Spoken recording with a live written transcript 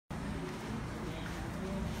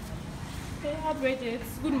birthday, happy birthday.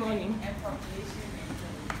 Good morning.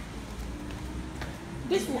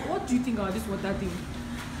 This, what do you think about this water thing?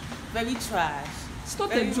 Very trash. It's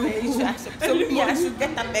not a joke. Very trash. So me, I should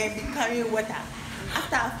get up and be carrying water.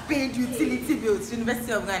 After I've paid utility bills,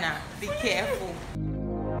 University of Ghana, be careful.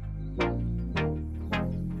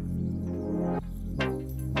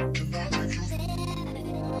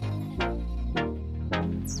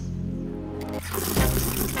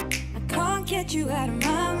 Get you out of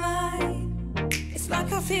my mind. It's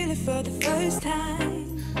like I feel it for the first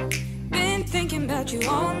time. Been thinking about you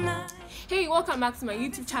all night. Hey, welcome back to my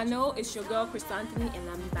YouTube channel. It's your girl Crysy, and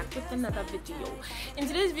I'm back with another video. In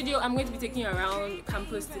today's video, I'm going to be taking you around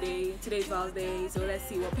campus today. Today's VALS day, so let's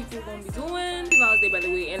see what people are going to be doing. VALS day, by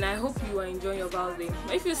the way, and I hope you are enjoying your VALS day.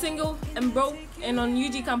 If you're single and broke and on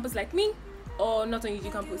UG campus like me, or not on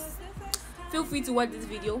UG campus, feel free to watch this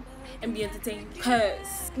video and be entertained,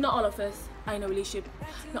 because not all of us are in a relationship.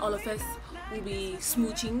 Not all of us will be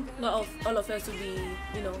smooching. Not all of us will be,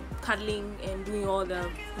 you know, cuddling and doing all the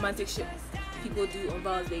romantic shit people do on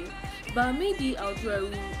VALS day. But maybe I'll do a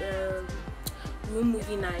room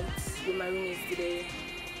movie night with my roommates today.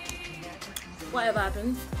 Whatever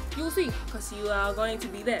happens, you'll see, because you are going to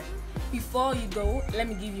be there. Before you go, let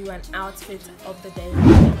me give you an outfit of the day.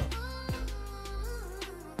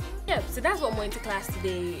 Yeah, so that's what I'm going to class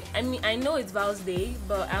today. I mean, I know it's VALS day,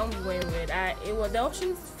 but I won't be wearing red. The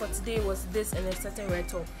option for today was this and a certain red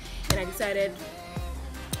top, and I decided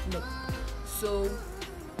no. So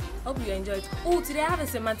hope you enjoy it. Oh, today I have a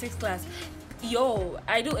semantics class. Yo,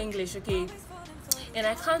 I do English, okay, and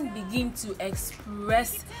I can't begin to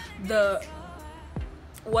express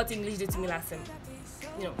what English did to me last time.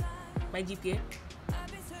 You know, my GPA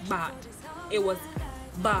bad. It was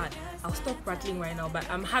bad. I'll stop rattling right now, but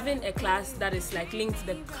I'm having a class that is like linked to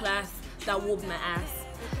the class that whooped my ass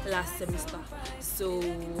last semester. So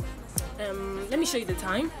let me show you the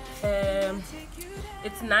time.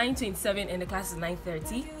 It's 9:27 and the class is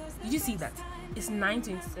 9:30. Did you see that? It's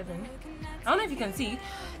 9:27. I don't know if you can see,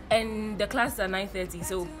 and the class is at 9:30,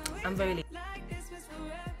 so I'm very late.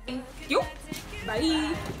 Thank you.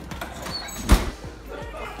 Bye.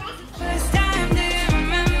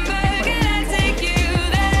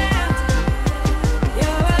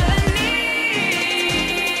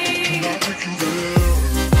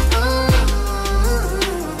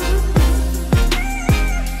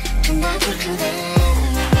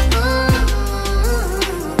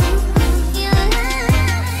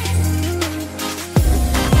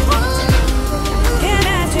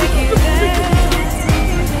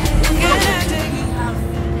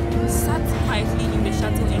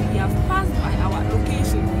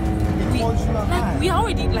 We are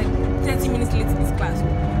already like 30 minutes late to this class.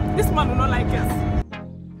 This man will not like us.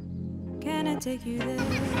 Can I take you there?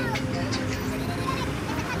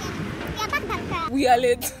 We are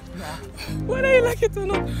late. Whether you like it or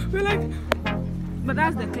not, we're like. But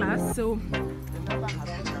that's the class, so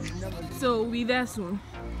we'll be there soon.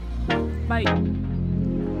 Bye.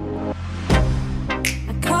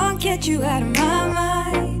 I can't get you out of my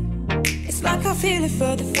mind. It's like I feel it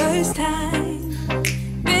for the first time.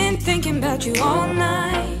 Been thinking about you all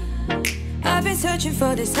night. I've been searching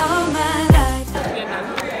for this all my life.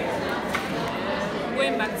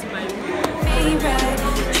 Going back to my room. Me right,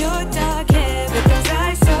 your dark hair with those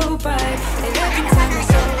eyes so bright. And every time I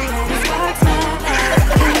saw you, it sparks my life.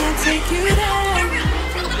 Can I take you there?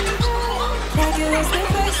 Like it was the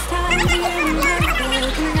first time you remember.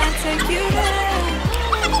 Can I take you there?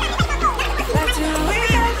 Like to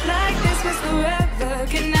wake up like this was forever.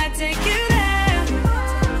 Can I take you there?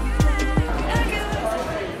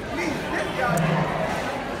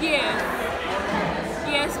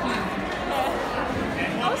 Yes, please.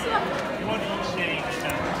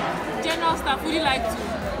 General stuff, would you like to?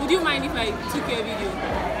 Would you mind if I took your video?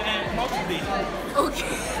 Not today.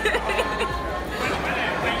 Okay.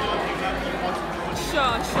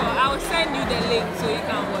 Sure. I will send you the link so you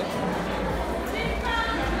can watch.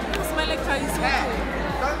 What's my lecture is so cool.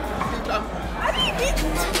 I didn't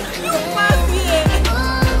you must be.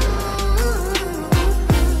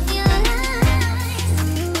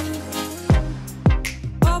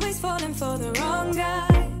 Falling for the wrong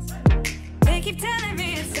guys. They keep telling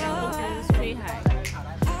me it's alright. Straight high.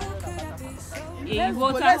 A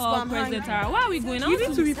waterfall president. Where are we going? You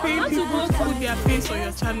need to be paying people to put their face on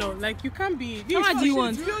your channel. Like, you can't be. How much do you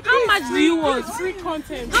want? How much do you want? Free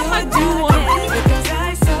content. How much do you want? Because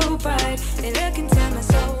eyes so bright, they look into my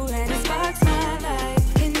soul and it sparks my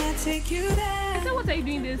life. Can I take you there? I said, what are you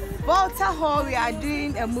doing this? Volta Hall, we are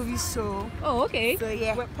doing a movie show. Oh, okay. So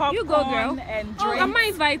yeah, With popcorn You go, girl. and Oh, am I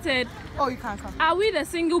invited? oh, you can come. Are we the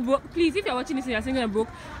single broke? Please, if you're watching this and you're single and broke,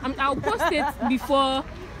 I'll post it before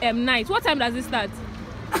night. What time does it start?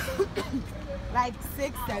 Like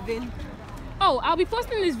 6, 7. Oh, I'll be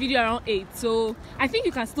posting this video around 8, so I think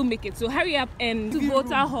you can still make it. So hurry up and to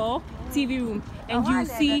Volta Hall TV room, and you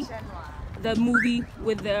see the movie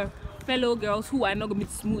with the fellow girls who are not going to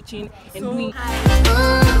be smooching and doing.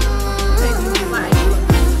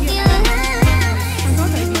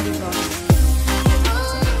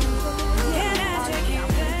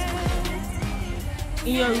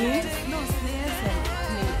 In your room? No, snails and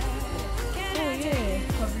Oh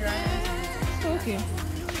yeah. Okay.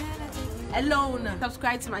 Alone.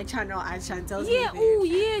 Subscribe to my channel and Chantel's Yeah, Living. oh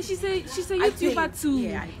yeah, she's a YouTuber paint. too.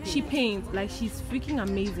 Yeah, I paint. She paints. Like, she's freaking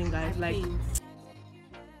amazing, guys. Like,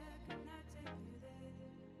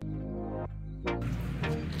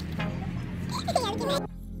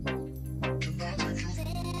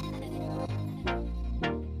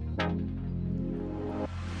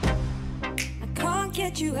 I can't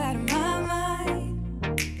get you out of my mind.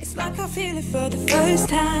 It's like I feel it for the first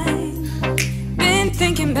time. Been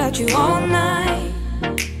thinking about you all night.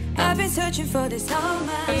 I've been searching for this all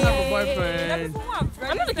night.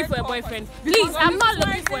 I'm not looking for a boyfriend. Please, I'm not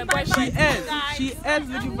looking for a boyfriend. She is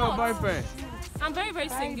looking for a boyfriend. I'm very, very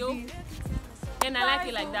single. And I like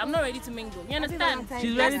it like that. I'm not ready to mingle. You understand?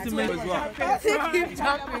 She's ready to mingle as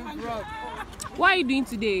well. What are you doing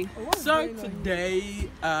today? So today,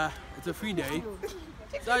 it's a free day.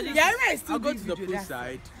 So I just, I'll go to the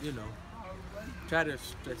poolside, you know, try to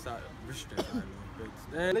stress out, stress out a little bit.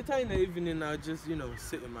 Then later in the evening, I'll just, you know,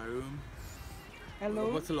 sit in my room. Hello.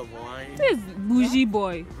 A bottle of wine. This bougie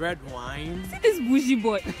boy. Red wine. See this bougie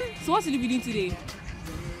boy. So what will you be doing today?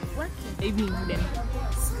 working. Evening then.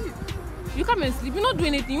 Sleep. You come and sleep. You not do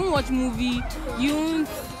anything. You won't watch movie. You won't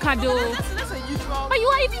cuddle. That's a usual. But you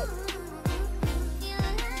are even.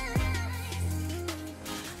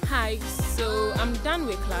 Hi. So I'm done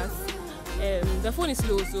with class. The phone is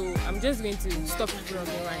low, so I'm just going to stop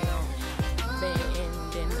vlogging right now.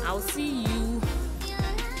 Then I'll see you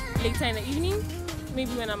later in the evening.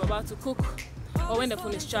 Maybe when I'm about to cook or when the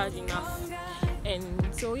phone is charged enough. And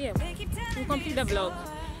so yeah, we'll complete the vlog.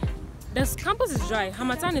 The campus is dry.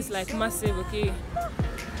 Hamatan is like massive, okay?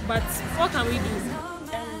 But what can we do?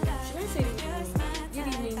 Should I say good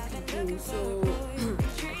evening people? So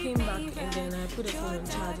I came back and then I put the phone on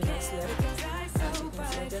charge and I slept. As you can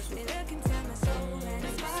see, I just woke up. So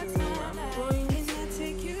I'm going to,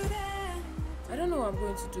 I don't know what I'm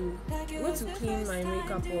going to do. I'm going to clean my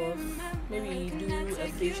makeup off, maybe do a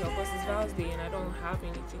facial because it's VALS day and I don't have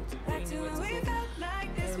anything to go anywhere to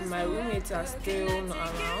go. My roommates are still not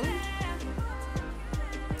around.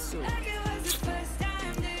 So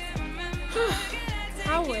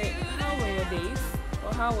how were your days?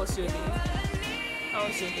 Or how was your day? How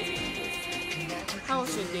was your day? How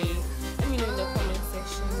was your day? Let me know in the comment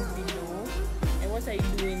section below. And what are you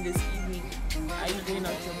doing this evening? Are you going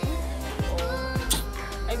out your room? Or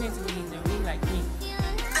are you going to be in the room like me?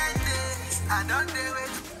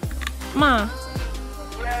 Ma,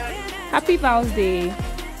 happy VALS day.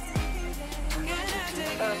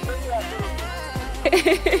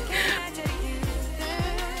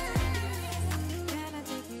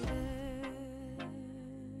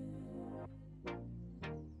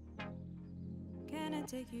 Can I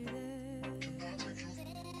take you there?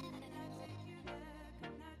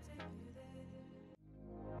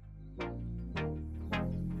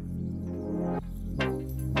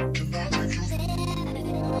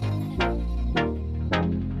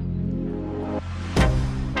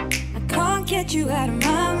 Get you out of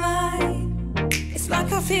my mind. It's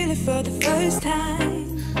like I feel it for the first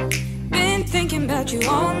time. Been thinking about you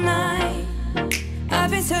all night.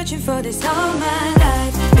 I've been searching for this all my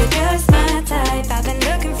life. You're just my type. I've been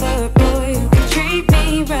looking for a boy who can treat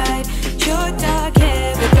me right. Your dark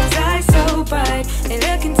hair with those eyes so bright. They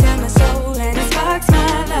look into my soul and it sparks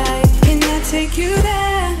my life. Can I take you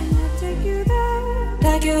there?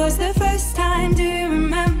 Like it was the first time. Do you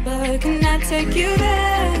remember? Can I take you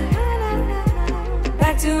there?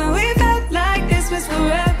 Back to when we felt like this was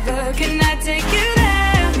forever. Can I take you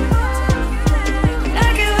there?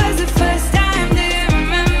 Like it was the first time. Do you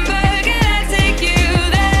remember? Can I take you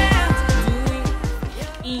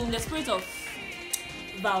there? In the spirit of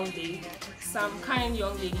VALS day, some kind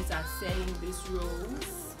young ladies are selling this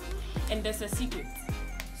rose, and there's a secret.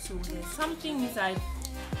 So there's something inside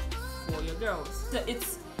for your girls. So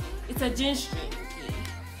it's a gin string. Okay.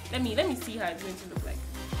 Let me see how it's going to look like.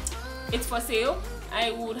 It's for sale.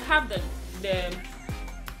 I would have the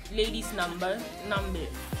ladies' numbers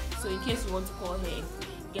So in case you want to call her,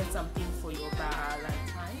 get something for your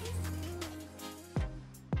Valentine.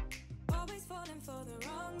 Always falling for the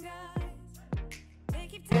wrong guys. They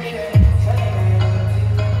keep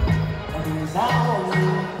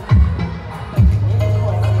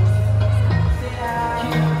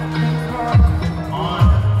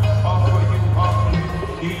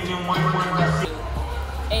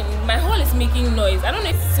and my hall is making noise. I don't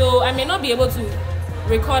know if so I may not be able to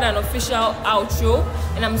record an official outro,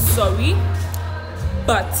 and I'm sorry,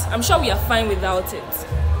 but I'm sure we are fine without it.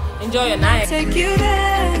 Enjoy your night. take you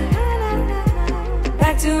there,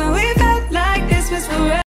 back to when we felt like this was forever.